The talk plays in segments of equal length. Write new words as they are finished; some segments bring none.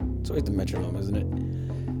always the metronome, isn't it?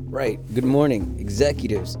 Right. Good morning,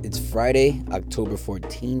 executives. It's Friday, October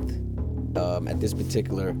 14th. At this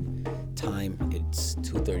particular time, it's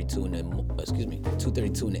 2:32 in the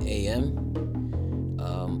 2:32 in the a.m.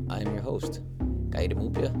 I am your host, Kai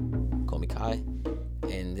Demupia. Call me Kai,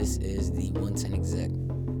 and this is the 110 Exec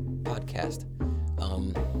podcast.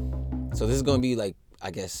 So this is going to be like,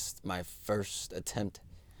 I guess, my first attempt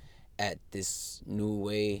at this new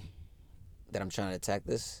way that I'm trying to attack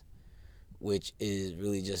this, which is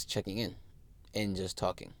really just checking in and just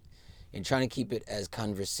talking and trying to keep it as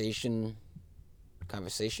conversational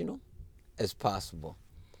as possible.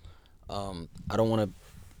 I don't want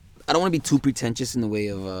to be too pretentious in the way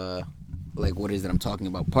of like what it is that I'm talking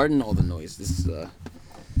about. Pardon all the noise. This is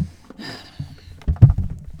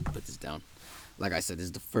put this down. Like I said, this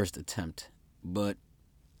is the first attempt. But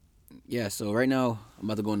yeah, so right now I'm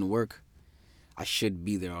about to go into work. I should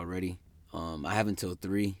be there already. I have until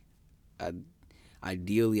 3.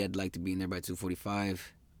 Ideally, I'd like to be in there by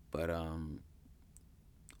 2:45, but on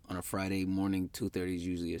a Friday morning, 2:30 is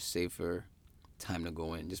usually a safer time to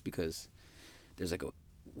go in, just because there's like a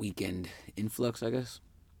weekend influx, I guess.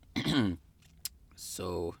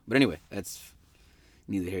 So, but anyway, that's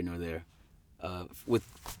neither here nor there. With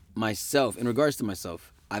myself, in regards to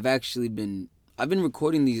myself, I've been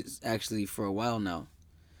recording these actually for a while now.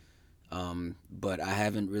 But I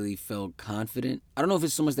haven't really felt confident. I don't know if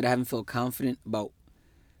it's so much that I haven't felt confident about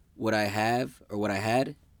what I have or what I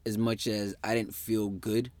had, as much as I didn't feel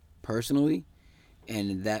good personally,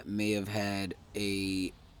 and that may have had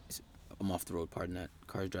I'm off the road, pardon that.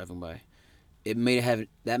 Cars driving by. That may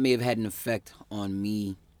have had an effect on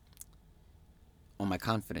me, on my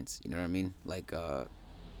confidence. You know what I mean? Like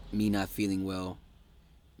me not feeling well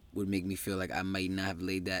would make me feel like I might not have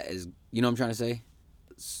laid that as, you know what I'm trying to say?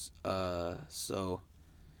 So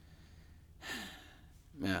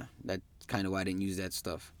yeah, that's kind of why I didn't use that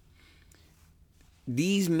stuff.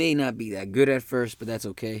 These may not be that good at first, but that's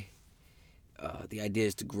okay. The idea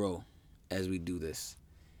is to grow as we do this,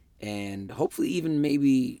 and hopefully even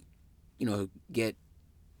maybe, get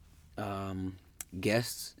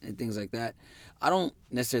guests and things like that. I don't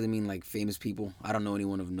necessarily mean like famous people. I don't know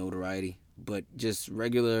anyone of notoriety, but just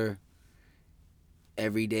regular,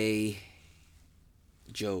 everyday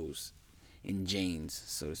Joes and Janes,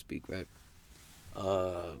 so to speak, right?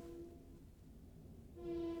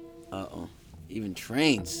 Even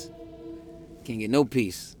trains can't get no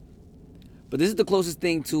peace. But this is the closest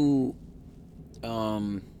thing to.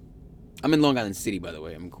 I'm in Long Island City, by the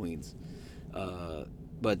way. I'm in Queens.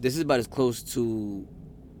 But this is about as close to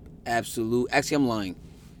absolute. Actually, I'm lying.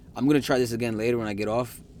 I'm gonna try this again later when I get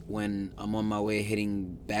off. When I'm on my way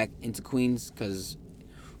heading back into Queens, because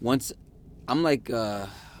once I'm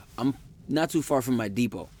I'm not too far from my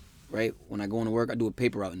depot, right? When I go into work, I do a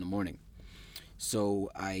paper route in the morning.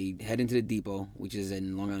 So I head into the depot, which is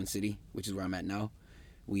in Long Island City, which is where I'm at now.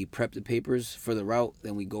 We prep the papers for the route,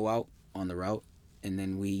 then we go out on the route, and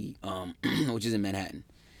then we, which is in Manhattan.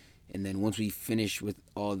 And then once we finish with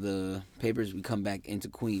all the papers, we come back into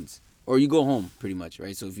Queens. Or you go home, pretty much,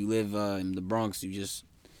 right? So if you live in the Bronx, you can just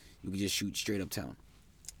shoot straight uptown.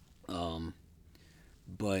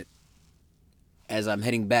 But as I'm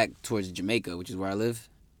heading back towards Jamaica, which is where I live,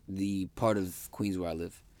 the part of Queens where I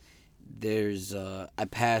live, I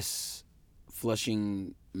pass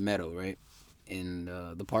Flushing Meadow, right, in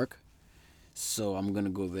the park. So I'm gonna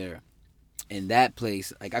go there, and that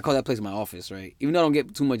place, like, I call that place my office, right? Even though I don't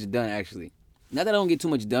get too much done, actually. Not that I don't get too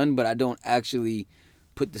much done, but I don't actually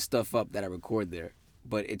put the stuff up that I record there.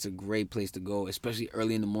 But it's a great place to go, especially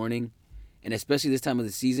early in the morning, and especially this time of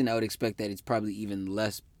the season. I would expect that it's probably even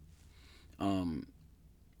less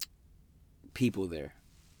people there,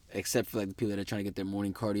 except for like the people that are trying to get their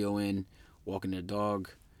morning cardio in, walking their dog,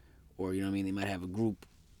 or they might have a group,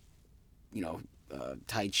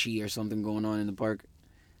 Tai Chi or something going on in the park.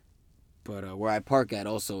 But where I park at,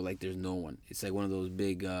 also, like, there's no one. It's like one of those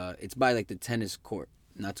big. It's by like the tennis court,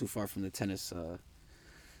 not too far from the tennis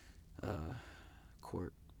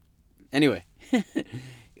court. Anyway,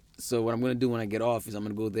 so what I'm gonna do when I get off is I'm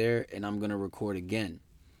gonna go there and I'm gonna record again.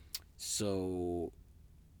 So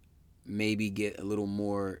maybe get a little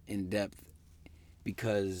more in depth,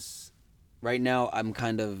 because right now I'm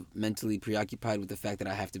kind of mentally preoccupied with the fact that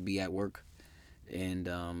I have to be at work, and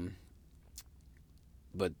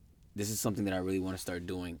but this is something that I really want to start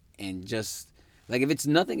doing. And just like, if it's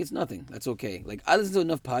nothing, it's nothing. That's okay. Like, I listen to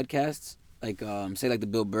enough podcasts, like say like the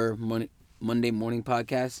Bill Burr Monday morning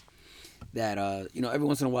podcast, that every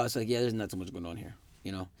once in a while it's like, yeah, there's not so much going on here,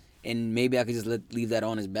 and maybe I could just leave that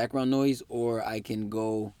on as background noise, or I can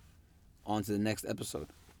go on to the next episode.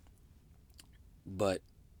 But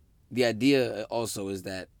the idea also is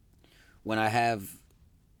that when I have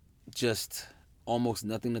just almost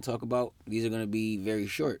nothing to talk about, these are going to be very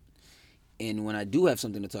short. And when I do have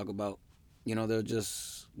something to talk about, they'll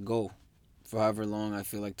just go for however long I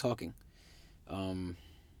feel like talking. Um,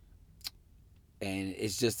 and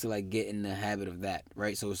it's just to like get in the habit of that,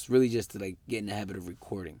 right? So it's really just to like get in the habit of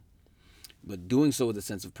recording, but doing so with a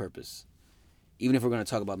sense of purpose, even if we're going to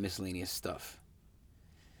talk about miscellaneous stuff.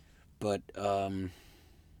 But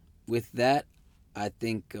with that, I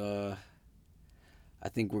think we're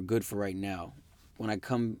good for right now. When I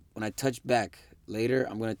touch back later,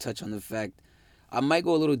 I'm going to touch on the fact I might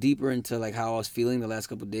go a little deeper into like how I was feeling the last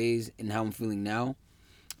couple of days and how I'm feeling now.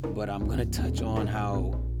 But I'm going to touch on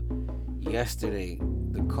how yesterday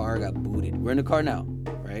the car got booted. We're in the car now,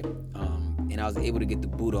 right? And I was able to get the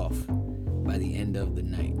boot off by the end of the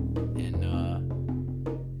night. And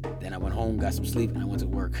then I went home, got some sleep, and I went to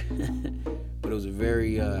work. But it was a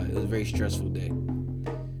very stressful day.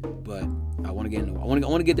 But I want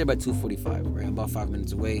to get there by 2:45. Right, I'm about 5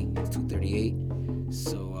 minutes away. It's 2:38.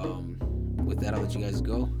 So with that, I'll let you guys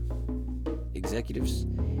go, executives,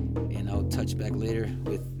 and I'll touch back later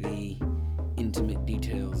with the intimate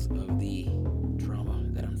details of the drama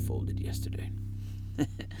that unfolded yesterday.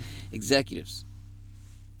 Executives.